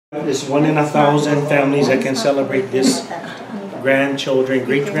It's 1 in 1,000 families that can celebrate this grandchildren,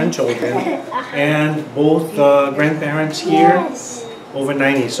 great-grandchildren, and both grandparents here over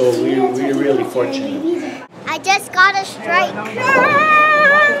 90, so we're really fortunate. I just got a strike.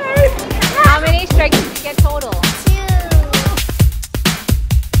 How many strikes did you get total? 2.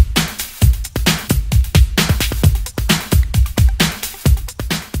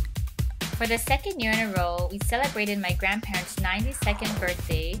 For the second year in a row, we celebrated my grandparents' 92nd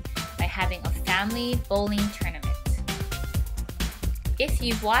birthday by having a family bowling tournament. If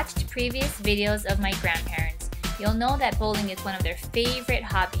you've watched previous videos of my grandparents, you'll know that bowling is one of their favorite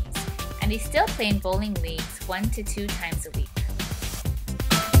hobbies, and they still play in bowling leagues 1 to 2 times a week.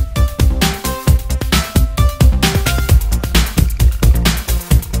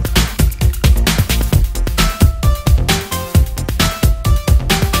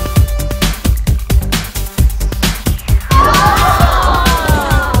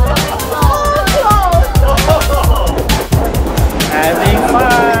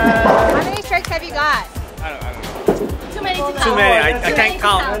 Too many. I can't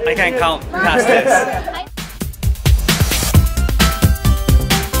count. I can't count past this.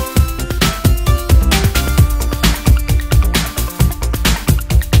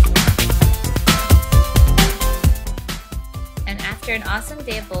 And after an awesome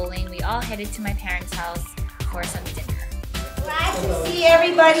day of bowling, we all headed to my parents' house for some dinner. Glad to see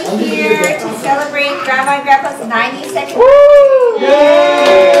everybody here to celebrate Grandma and Grandpa's 92nd birthday.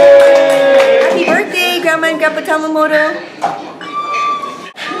 Happy birthday, Grandma and Grandpa Tamamoto.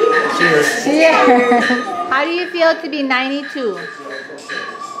 Cheers. Cheers. How do you feel to be 92?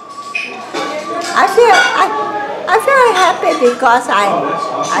 I feel happy because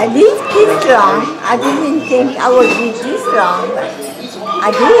I lived this long. I didn't think I would live this long, but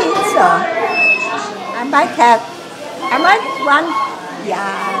I did. So I might want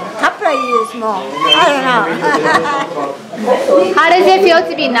couple of years more. I don't know. How does it feel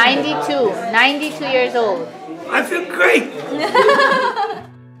to be 92 years old? I feel great.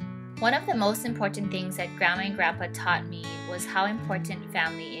 One of the most important things that Grandma and Grandpa taught me was how important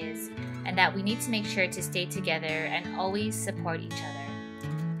family is, and that we need to make sure to stay together and always support each other.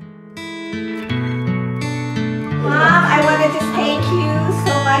 Mom, I want to just thank you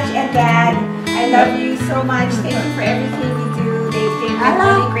so much, and Dad, I love you so much. Thank you for everything you do. They've been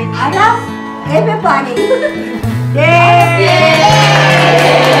really great. I love everybody. Yay!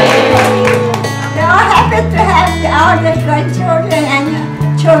 We're all happy to have all the grandchildren and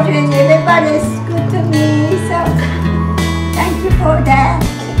children. Everybody is good to me, so thank you for that.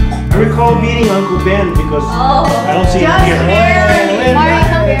 I recall meeting Uncle Ben because I don't see him here.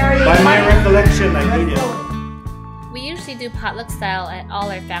 By my recollection, I meet him. We usually do potluck style at all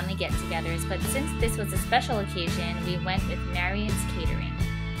our family get-togethers, but since this was a special occasion, we went with Marion's Catering.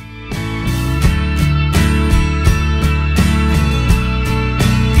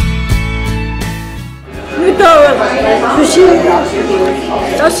 Sushi,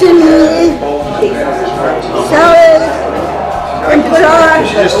 sashimi, salad, tempura.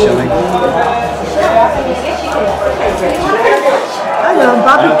 Just chilling. I know,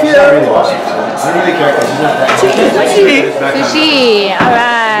 barbecue. Sushi,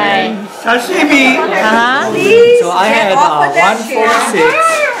 alright. Sashimi. So I had 146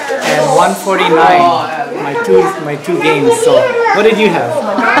 and 149. My two games. So what did you have?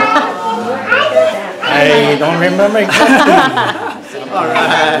 I don't remember exactly.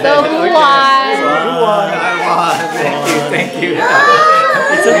 Alright. So who won? I won. Thank you.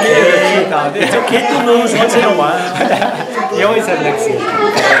 It's okay. It's okay to lose once in a while. You always have next year.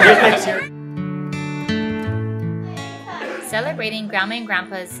 Next year. Celebrating Grandma and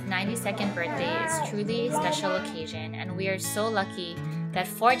Grandpa's 92nd birthday is truly a special occasion, and we are so lucky that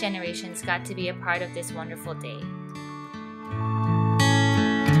 4 generations got to be a part of this wonderful day.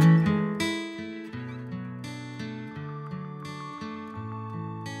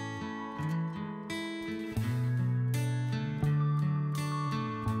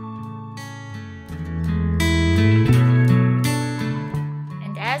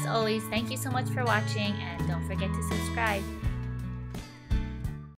 And as always, thank you so much for watching, and don't forget to subscribe.